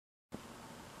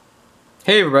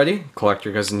Hey everybody,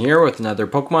 Collector Cousin here with another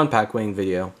Pokemon pack weighing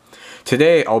video.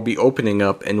 Today I'll be opening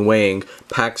up and weighing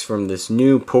packs from this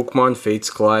new Pokemon Fates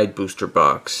Collide booster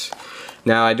box.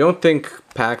 Now I don't think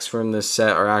packs from this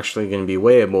set are actually going to be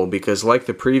weighable because like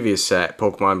the previous set,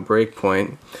 Pokemon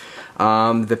Breakpoint,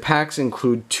 the packs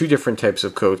include two different types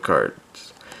of code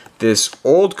cards. This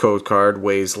old code card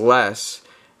weighs less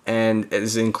and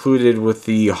is included with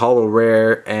the Holo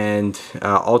Rare and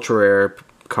Ultra Rare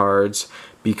cards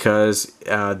because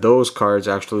those cards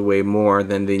actually weigh more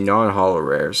than the non-holo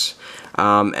rares.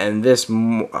 And this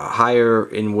higher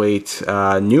in weight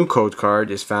new code card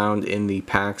is found in the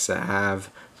packs that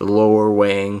have the lower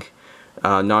weighing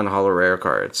non-holo rare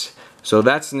cards. So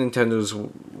that's Nintendo's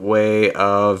way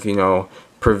of,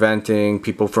 preventing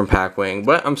people from pack weighing,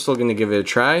 but I'm still going to give it a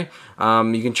try.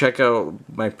 You can check out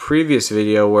my previous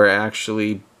video where I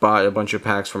actually bought a bunch of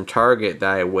packs from Target that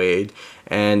I weighed,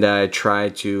 and I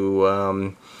tried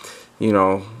to,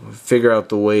 figure out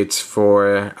the weights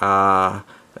for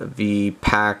the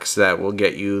packs that will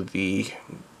get you the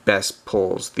best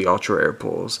pulls, the ultra rare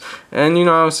pulls. And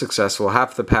I was successful.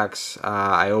 Half the packs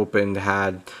I opened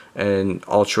had an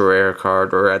ultra rare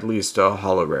card or at least a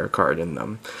holo rare card in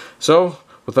them. So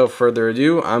without further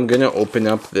ado, I'm gonna open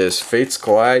up this Fates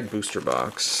Collide booster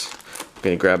box. I'm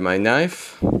gonna grab my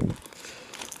knife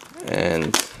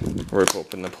and rip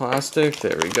open the plastic.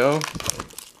 There we go.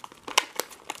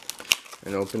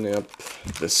 And open up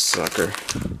this sucker.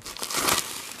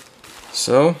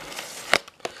 So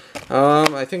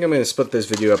I think I'm going to split this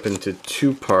video up into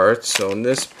two parts. So in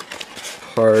this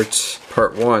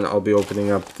part one, I'll be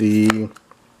opening up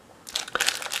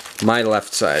my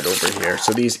left side over here.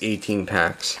 So these 18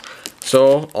 packs.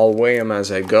 So I'll weigh them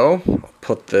as I go. I'll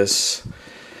put this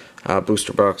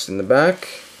booster box in the back.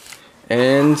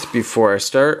 And before I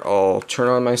start, I'll turn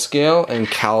on my scale and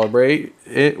calibrate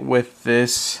it with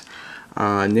this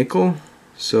nickel.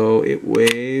 So it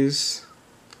weighs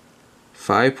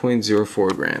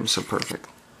 5.04 grams, so perfect.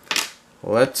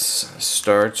 Let's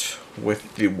start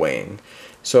with the weighing.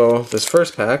 So this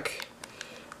first pack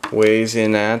weighs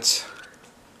in at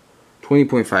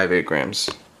 20.58 grams.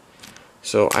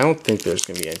 So I don't think there's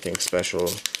going to be anything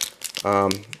special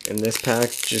in this pack,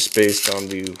 just based on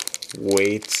the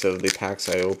weights of the packs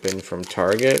I opened from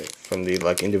Target, from the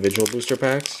individual booster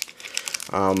packs.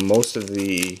 Most of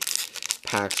the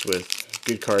packs with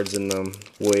good cards in them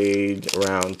weighed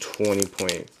around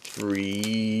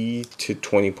 20.3 to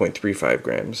 20.35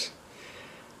 grams.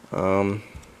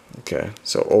 Okay,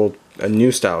 so a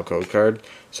new style code card,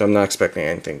 so I'm not expecting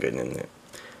anything good in it.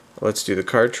 Let's do the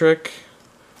card trick.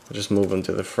 I'll just move them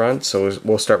to the front. So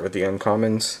we'll start with the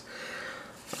uncommons.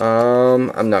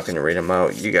 I'm not going to read them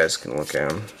out. You guys can look at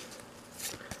them.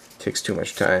 Takes too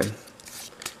much time.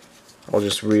 I'll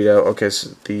just read out. Okay,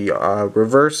 so the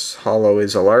reverse holo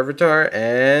is a Larvitar,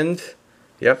 and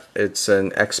yep, it's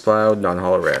an Exploud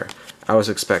non-holo rare. I was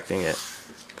expecting it.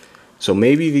 So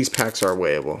maybe these packs are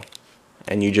weighable,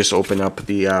 and you just open up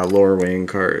the lower weighing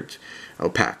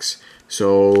packs.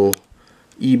 So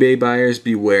eBay buyers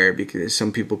beware, because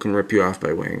some people can rip you off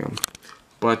by weighing them.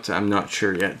 But I'm not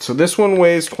sure yet. So this one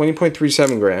weighs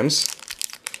 20.37 grams.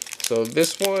 So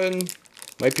this one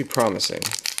might be promising.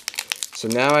 So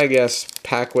now I guess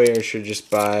pack weighers should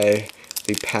just buy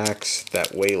the packs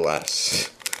that weigh less.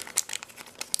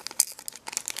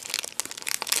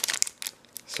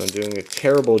 So I'm doing a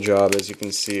terrible job, as you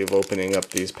can see, of opening up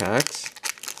these packs.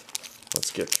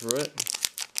 Let's get through it.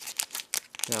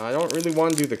 Now I don't really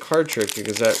want to do the card trick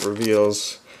because that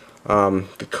reveals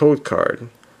the code card.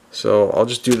 So I'll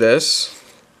just do this.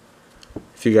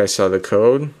 If you guys saw the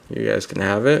code, you guys can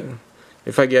have it.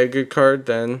 If I get a good card,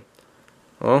 then,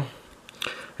 well,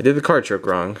 I did the card trick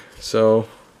wrong. So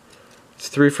it's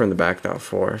 3 from the back, not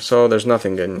 4. So there's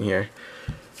nothing good in here.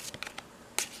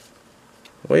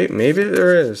 Wait, maybe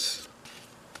there is.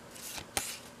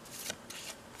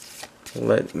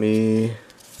 Let me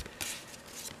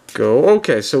go.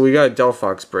 Okay, so we got a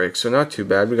Delphox break, so not too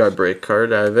bad. We got a break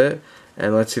card out of it.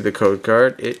 And let's see the code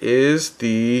card. It is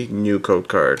the new code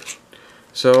card.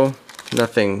 So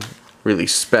nothing really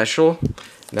special in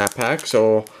that pack.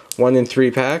 So 1 in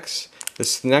 3 packs.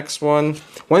 This next one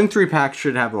in 3 packs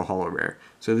should have a holo rare.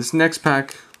 So this next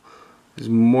pack is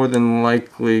more than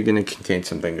likely going to contain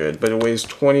something good. But it weighs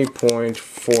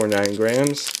 20.49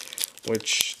 grams,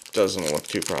 which doesn't look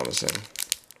too promising.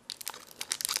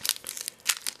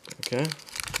 Okay.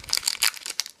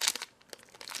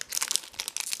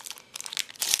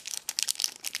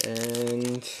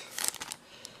 And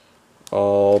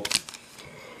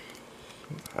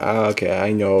okay,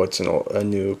 I know it's a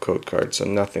new code card, so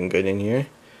nothing good in here.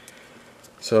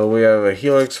 So we have a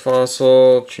Helix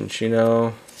Fossil,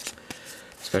 Chinchino,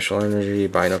 Special Energy,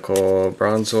 Binacle,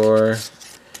 Bronzor,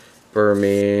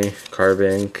 Burmy,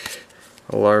 Carbink,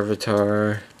 a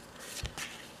Larvitar,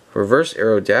 Reverse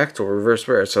Aerodactyl, Reverse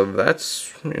Rare, so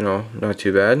that's, you know, not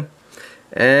too bad.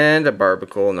 And a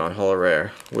Barbicle, non-holo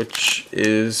rare, which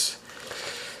is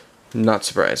not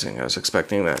surprising. I was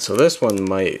expecting that. So this one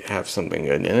might have something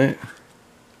good in it.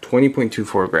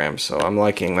 20.24 grams, so I'm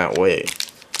liking that weight.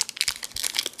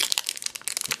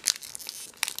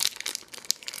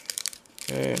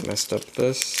 Okay, I messed up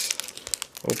this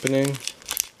opening.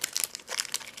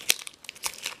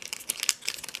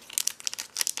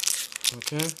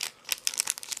 Okay,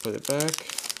 let's put it back.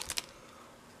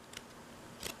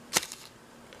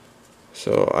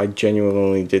 So I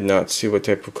genuinely did not see what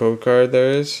type of code card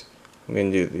there is. I'm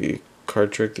going to do the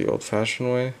card trick the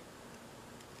old-fashioned way.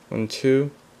 1,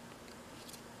 2.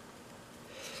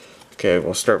 Okay,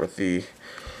 we'll start with the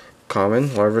common.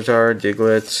 Larvitar,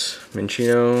 Diglett,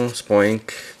 Minccino,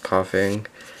 Spoink, Coughing,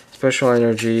 Special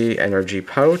Energy, Energy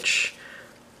Pouch,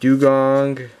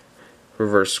 Dugong,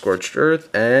 Reverse Scorched Earth,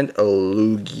 and a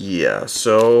Lugia.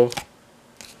 So,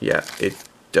 yeah, it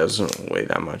doesn't weigh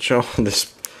that much. Oh,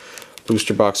 this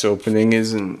booster box opening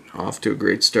isn't off to a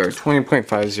great start.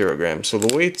 20.50 grams. So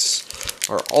the weights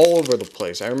are all over the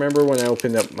place. I remember when I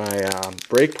opened up my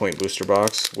Breakpoint booster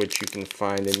box, which you can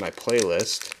find in my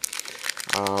playlist.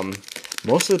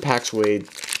 Most of the packs weighed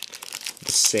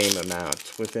the same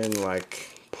amount, within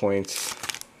like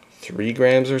 0.3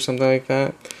 grams or something like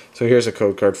that. So here's a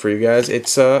code card for you guys.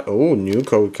 It's a new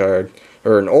code card,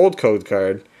 or an old code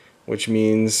card, which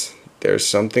means there's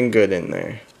something good in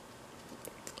there.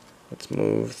 Let's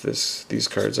move these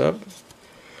cards up.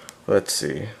 Let's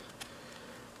see.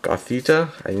 Gothita,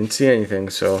 I didn't see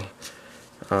anything, so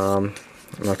I'm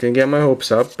not gonna get my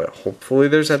hopes up, but hopefully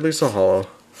there's at least a holo.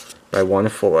 I want a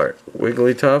full art.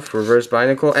 Wigglytuff, Reverse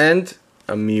Binacle, and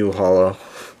a Mew holo.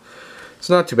 It's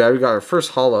not too bad. We got our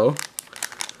first holo.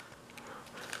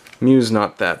 Mew's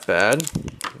not that bad.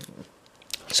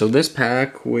 So this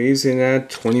pack weighs in at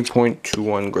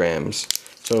 20.21 grams.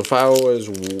 So if I was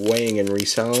weighing and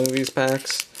reselling these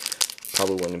packs,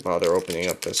 probably wouldn't bother opening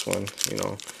up this one. You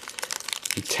know,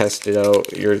 you tested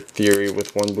out your theory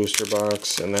with one booster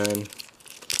box, and then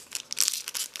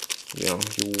you know,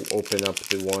 you open up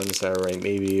the ones that are right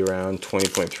maybe around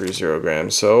 20.30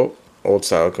 grams. So, old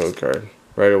style code card.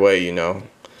 Right away, you know,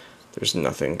 there's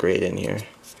nothing great in here.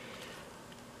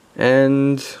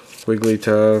 And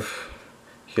Wigglytuff,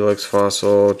 Helix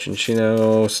Fossil,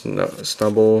 Chinchino,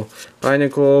 Snubble,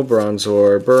 Binacle,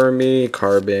 Bronzor, Burmy,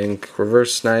 Carbink,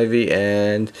 Reverse Snivy,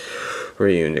 and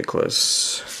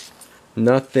Reuniclus.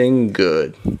 Nothing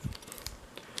good.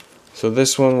 So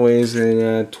this one weighs in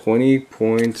at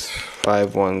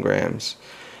 20.51 grams.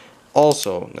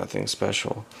 Also, nothing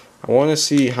special. I want to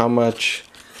see how much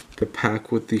the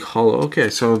pack with the holo.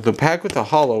 Okay, so the pack with the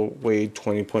holo weighed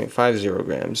 20.50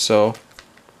 grams. So,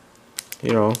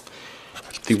 you know,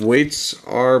 the weights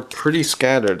are pretty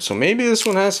scattered. So maybe this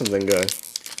one has something good.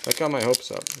 I got my hopes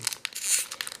up.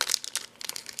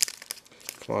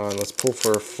 Come on, let's pull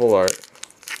for a full art.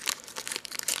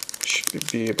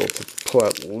 Should be able to pull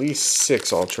at least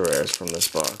 6 ultra rares from this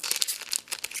box.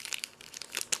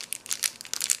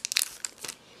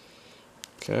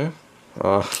 Okay.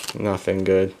 Nothing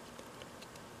good.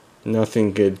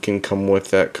 Nothing good can come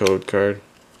with that code card.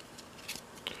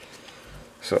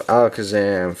 So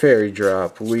Alakazam, Fairy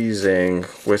Drop, Weezing,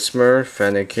 Whismur,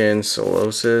 Fennekin,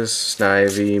 Solosis,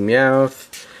 Snivy,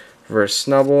 Meowth, Reverse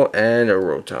Snubble, and a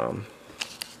Rotom.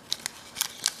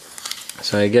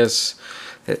 So I guess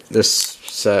this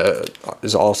set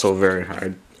is also very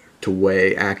hard to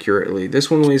weigh accurately. This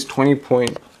one weighs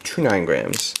 20.29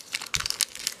 grams.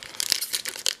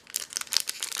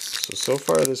 So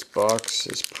far this box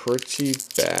is pretty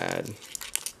bad.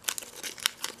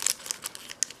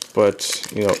 But,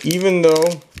 you know, even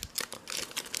though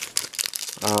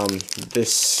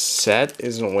this set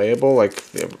isn't weighable, like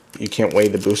you can't weigh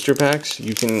the booster packs,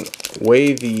 you can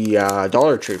weigh the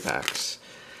Dollar Tree packs.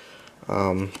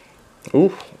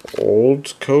 Ooh,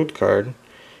 old code card.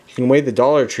 You can weigh the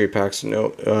Dollar Tree packs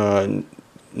no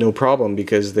problem,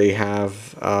 because they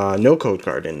have no code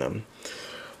card in them.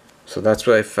 So that's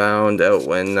what I found out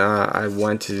when I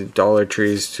went to Dollar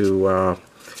Trees to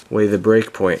weigh the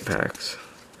Breakpoint packs.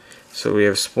 So we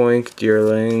have Spoink,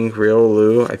 Deerling,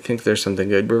 Riolu. I think there's something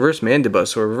good. Reverse Mandibuzz,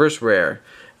 so a reverse rare.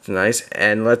 It's nice.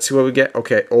 And let's see what we get.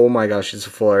 Okay, oh my gosh, it's a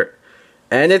full art.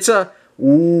 And it's a,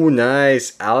 ooh,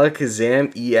 nice.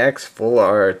 Alakazam EX full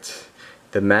art.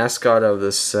 The mascot of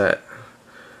this set.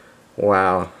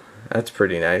 Wow, that's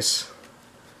pretty nice.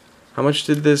 How much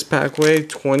did this pack weigh?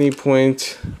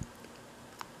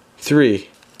 20.3.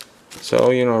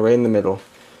 So, you know, right in the middle.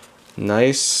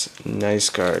 Nice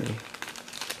card.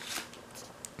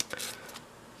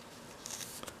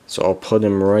 So I'll put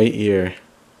him right here.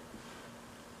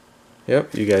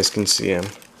 Yep, you guys can see him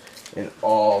in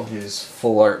all his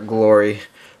full art glory.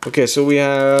 Okay, so we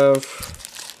have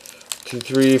 2,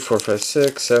 3, 4, 5,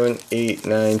 6, 7, 8,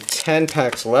 9, 10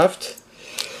 packs left.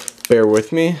 Bear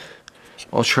with me.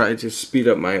 I'll try to speed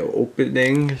up my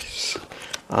openings.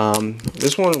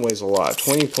 This one weighs a lot.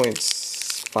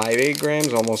 20.58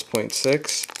 grams, almost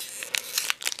 0.6.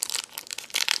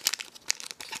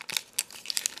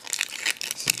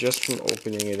 So just from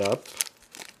opening it up,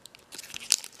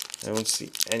 I don't see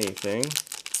anything.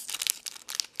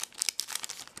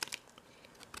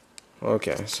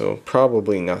 Okay, so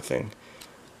probably nothing.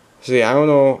 See, I don't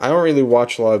know. I don't really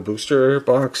watch a lot of booster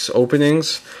box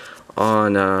openings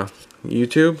on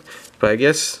YouTube, but I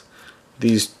guess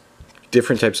these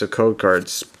different types of code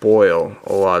cards spoil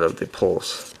a lot of the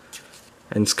pulls.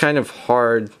 And it's kind of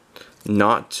hard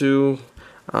not to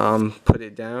put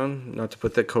it down, not to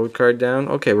put the code card down.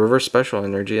 Okay, reverse special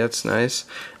energy, that's nice.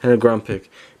 And a Grumpig,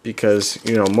 because,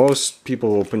 you know, most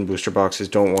people who open booster boxes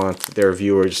don't want their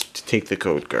viewers to take the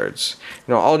code cards.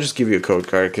 You know, I'll just give you a code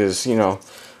card because, you know,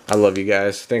 I love you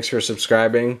guys. Thanks for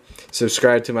subscribing.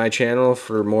 Subscribe to my channel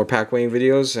for more pack weighing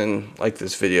videos, and like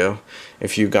this video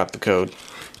if you got the code.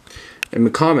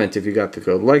 And comment if you got the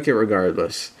code. Like it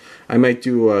regardless. I might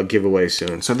do a giveaway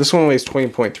soon. So this one weighs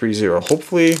 20.30.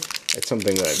 Hopefully it's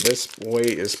something good. This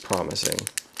weight is promising.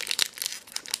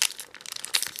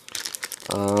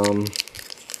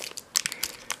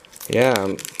 Yeah,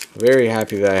 I'm very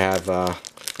happy that I have,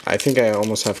 I think I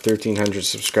almost have 1,300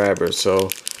 subscribers. So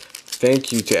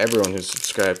thank you to everyone who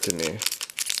subscribed to me.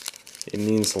 It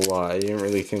means a lot. I didn't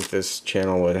really think this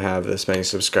channel would have this many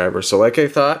subscribers. So like I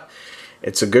thought,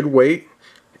 it's a good weight.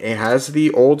 It has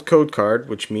the old code card,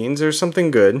 which means there's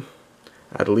something good.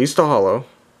 At least a holo.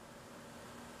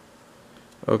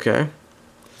 Okay.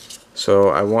 So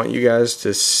I want you guys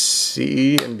to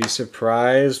see and be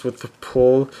surprised with the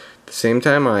pull at the same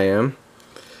time I am.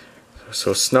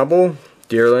 So Snubbull,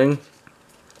 Deerling,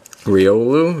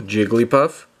 Riolu,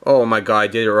 Jigglypuff. Oh my god, I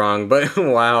did it wrong, but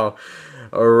wow.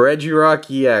 A Regirock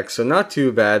EX, so not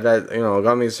too bad. That, you know,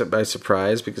 got me by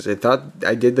surprise because I thought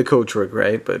I did the code trick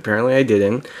right, but apparently I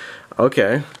didn't.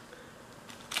 Okay,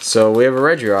 so we have a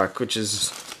Regirock, which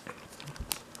is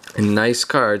a nice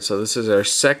card. So this is our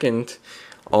second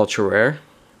ultra rare.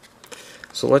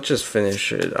 So let's just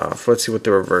finish it off. Let's see what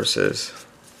the reverse is.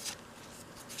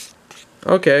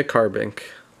 Okay, Carbink.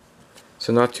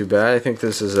 So not too bad. I think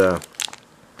this is a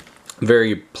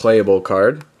very playable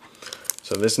card.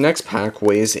 So this next pack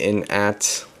weighs in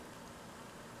at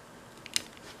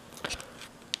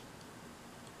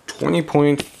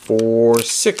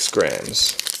 20.46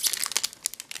 grams.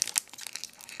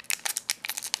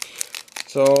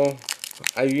 So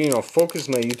I, you know, focus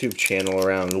my YouTube channel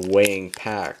around weighing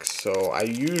packs. So I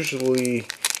usually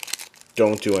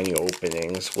don't do any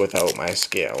openings without my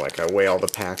scale. Like, I weigh all the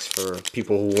packs for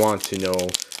people who want to know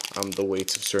the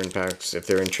weights of certain packs if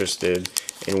they're interested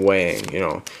in weighing, you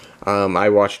know. I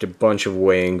watched a bunch of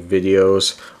weighing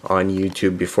videos on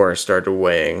YouTube before I started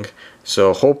weighing,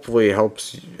 so hopefully it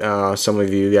helps some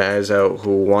of you guys out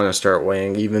who want to start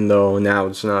weighing, even though now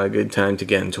it's not a good time to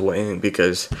get into weighing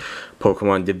because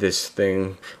Pokemon did this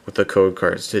thing with the code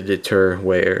cards to deter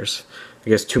weighers. I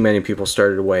guess too many people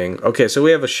started weighing. Okay, so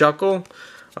we have a Shuckle,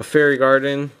 a Fairy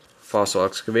Garden, Fossil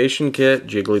Excavation Kit,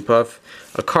 Jigglypuff,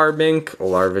 a Carbink, a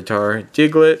Larvitar,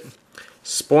 Diglett,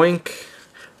 Spoink,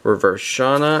 Reverse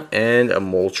Shauna, and a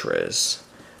Moltres.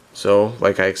 So,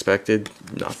 like I expected,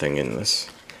 nothing in this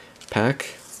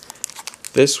pack.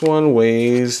 This one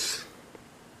weighs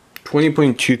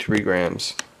 20.23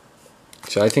 grams.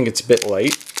 So I think it's a bit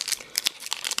light.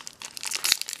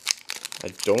 I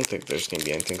don't think there's going to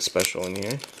be anything special in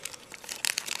here.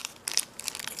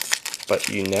 But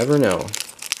you never know.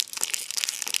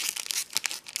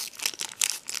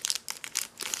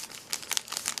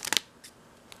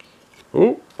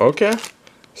 Ooh, okay.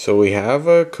 So we have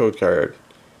a code card.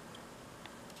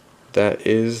 That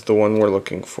is the one we're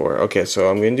looking for. Okay, so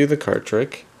I'm going to do the card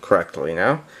trick correctly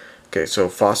now. Okay, so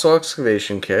Fossil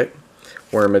Excavation Kit,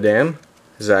 Wormadam,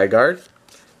 Zygarde,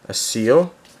 a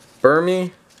Seal,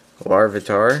 Burmy,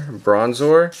 Larvitar,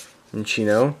 Bronzor,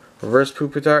 Minccino, Reverse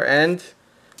Pupitar, and,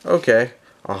 okay,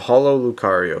 a Holo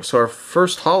Lucario. So our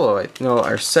first holo, no,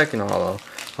 our second holo.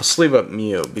 I'll sleeve up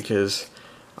Mew because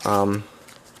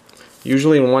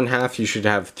usually in one half you should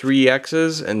have 3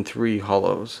 X's and 3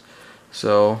 holos.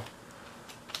 So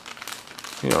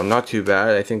you know, not too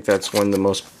bad. I think that's one of the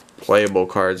most playable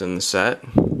cards in the set.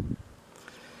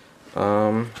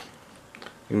 You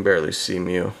can barely see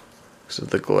Mew because of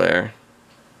the glare.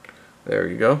 There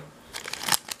you go.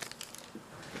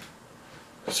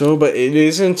 So, but it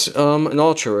isn't an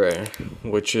ultra rare,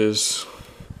 which is,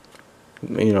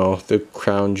 you know, the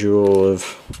crown jewel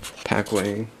of pack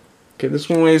weighing. Okay, this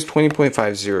one weighs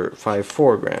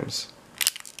 20.54 grams.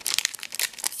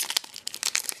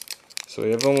 So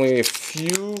we have only a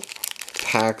few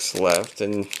packs left,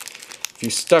 and if you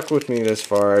stuck with me this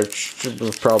far, I should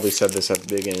have probably said this at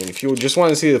the beginning. If you just want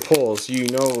to see the pulls, you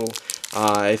know,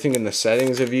 I think in the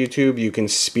settings of YouTube, you can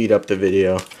speed up the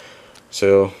video.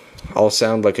 So I'll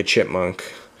sound like a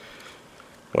chipmunk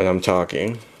when I'm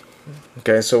talking.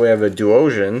 Okay, so we have a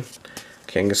Duosion,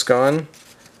 Kangaskhan,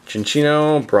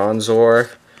 Chinchino,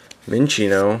 Bronzor,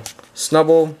 Minccino,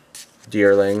 Snubbull,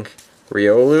 Deerling,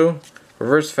 Riolu,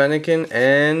 Reverse Fennekin,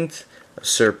 and a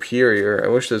Serperior. I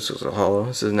wish this was a holo.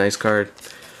 This is a nice card.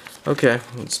 Okay,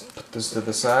 let's put this to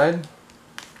the side.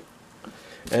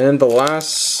 And the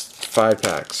last 5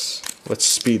 packs. Let's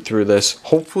speed through this.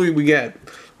 Hopefully we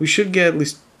should get at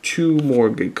least 2 more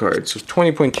good cards. So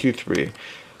 20.23.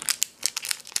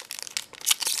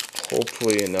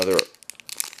 Hopefully another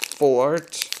full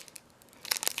art.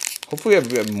 Hopefully I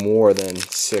have more than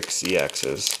 6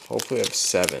 EXs. Hopefully I have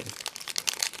 7.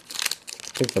 I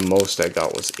think the most I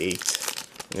got was 8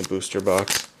 in a booster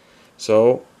box.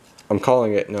 So, I'm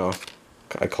calling it, no,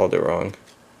 I called it wrong.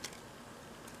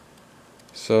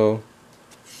 So,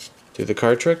 do the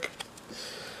card trick.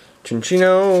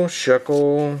 Chinchino,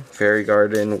 Shuckle, Fairy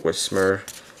Garden, Whismur,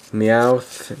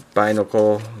 Meowth,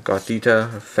 Binacle,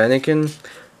 Gothita, Fennekin,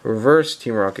 Reverse,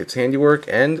 Team Rocket's Handiwork,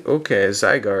 and, okay,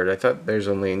 Zygarde. I thought there's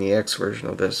only an EX version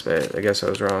of this, but I guess I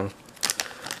was wrong.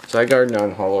 Zygarde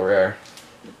non-holo rare.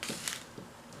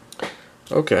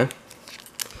 Okay.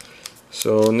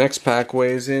 So next pack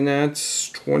weighs in at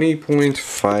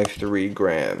 20.53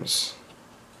 grams.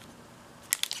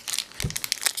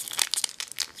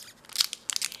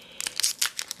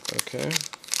 Okay.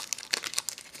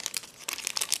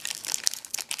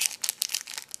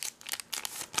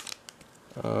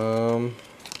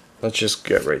 Let's just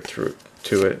get right through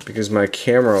to it because my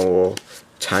camera will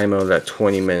time out at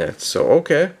 20 minutes. So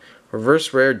okay.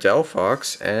 Reverse rare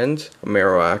Delphox and a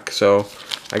Marowak. So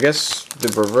I guess the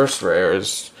reverse rare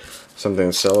is something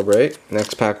to celebrate.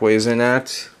 Next pack weighs in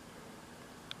at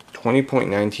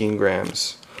 20.19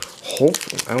 grams.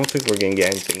 Hopefully, I don't think we're gonna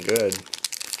get anything good.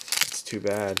 It's too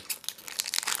bad.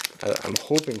 I'm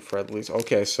hoping for at least.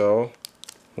 Okay, so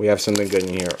we have something good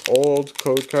in here. Old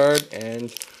code card,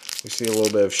 and we see a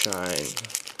little bit of shine.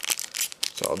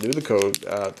 So I'll do the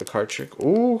card trick.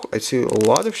 Ooh, I see a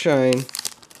lot of shine.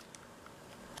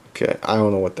 Okay, I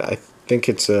don't know what that. I think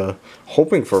it's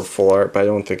hoping for full art, but I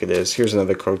don't think it is. Here's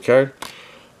another code card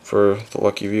for the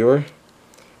lucky viewer.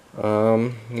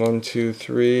 1, 2,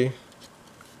 3.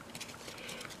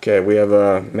 Okay, we have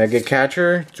a Mega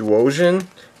Catcher, Duosion,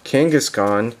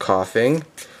 Kangaskhan, Coughing,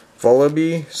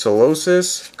 Vullaby,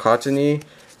 Solosis, Cottony,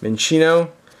 Minccino,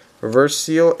 Reverse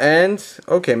Seal, and,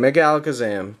 okay, Mega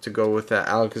Alakazam to go with that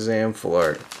Alakazam full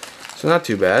art. So not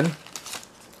too bad.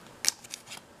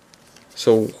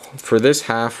 So for this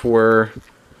half, we're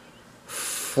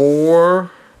 4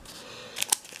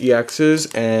 EXs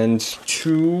and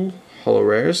 2 holo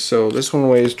rares. So this one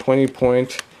weighs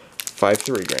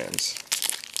 20.53 grams.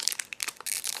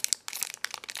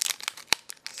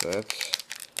 So that's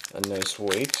a nice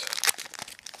weight.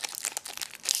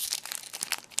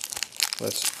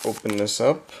 Let's open this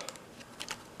up.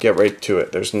 Get right to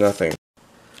it. There's nothing.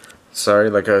 Sorry,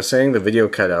 like I was saying, the video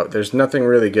cut out. There's nothing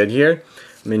really good here.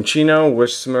 Minccino,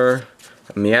 Whismur,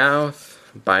 Meowth,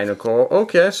 Binacle.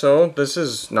 Okay, so this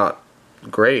is not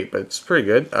great, but it's pretty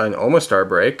good. An Omastar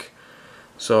break.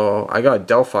 So I got a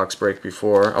Delphox break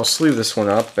before. I'll sleeve this one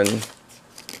up, and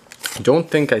I don't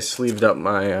think I sleeved up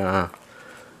my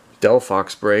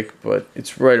Delphox break, but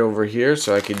it's right over here,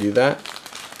 so I could do that.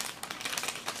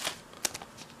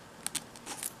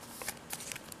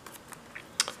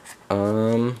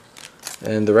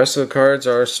 And the rest of the cards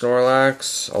are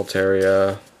Snorlax,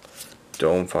 Altaria,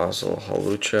 Dome Fossil,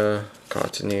 Hawlucha,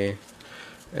 Cottony,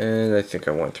 and I think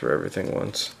I went through everything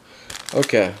once.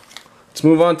 Okay, let's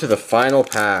move on to the final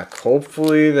pack.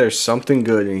 Hopefully there's something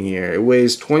good in here. It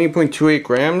weighs 20.28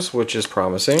 grams, which is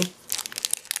promising.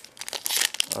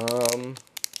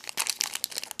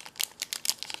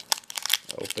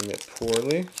 Open it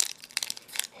poorly.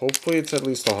 Hopefully it's at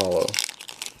least a holo.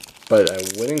 But I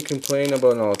wouldn't complain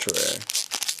about an ultra rare.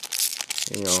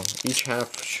 You know, each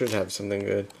half should have something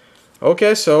good.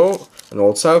 Okay, so an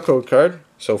old style code card.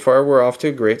 So far we're off to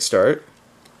a great start.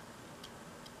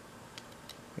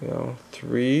 you know,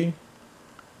 3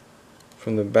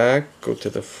 from the back, go to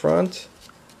the front,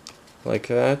 like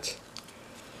that.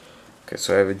 Okay,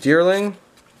 so I have a Deerling,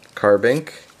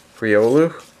 Carbink,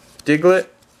 Riolu, Diglett,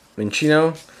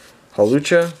 Minccino,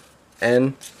 Hawlucha,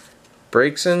 and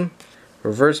Braixen,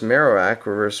 Reverse Marowak,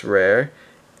 Reverse Rare,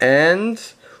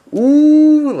 and,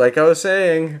 ooh, like I was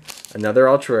saying, another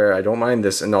Ultra Rare. I don't mind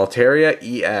this, an Altaria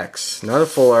EX. Not a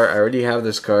full art, I already have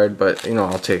this card, but, you know,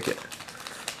 I'll take it.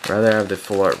 Rather have the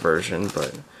full art version,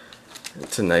 but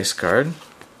it's a nice card.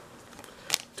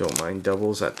 Don't mind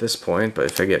doubles at this point, but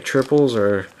if I get triples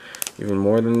or even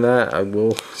more than that, I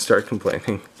will start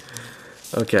complaining.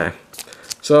 Okay,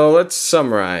 so let's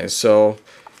summarize. So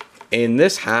in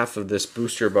this half of this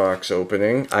booster box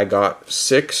opening, I got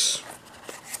 6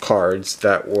 cards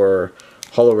that were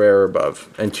holo rare or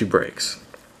above and 2 breaks.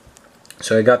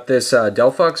 So I got this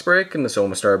Delphox break and this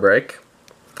Omastar break.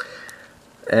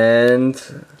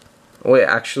 And wait,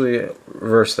 actually,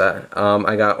 reverse that.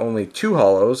 I got only 2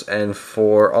 holos and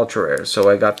 4 ultra rares. So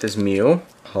I got this Mew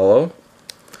holo,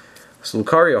 this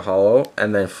Lucario holo,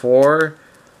 and then 4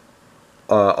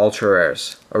 ultra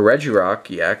rares. A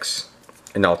Regirock EX,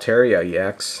 an Altaria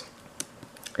EX,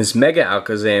 this Mega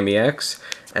Alakazam EX,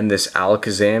 and this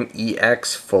Alakazam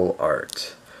EX full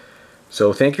art.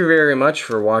 So thank you very much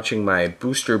for watching my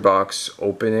booster box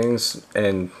openings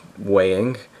and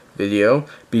weighing video.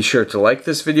 Be sure to like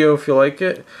this video if you like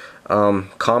it.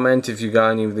 Comment if you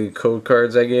got any of the code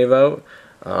cards I gave out.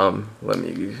 Let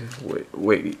me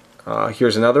wait.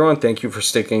 Here's another one. Thank you for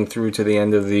sticking through to the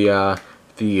end of the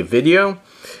video.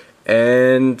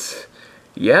 And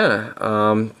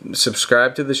yeah,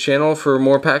 subscribe to this channel for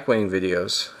more pack weighing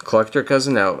videos. Collector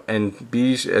Cousin out, and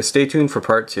stay tuned for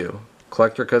part 2.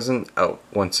 Collector Cousin out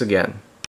once again.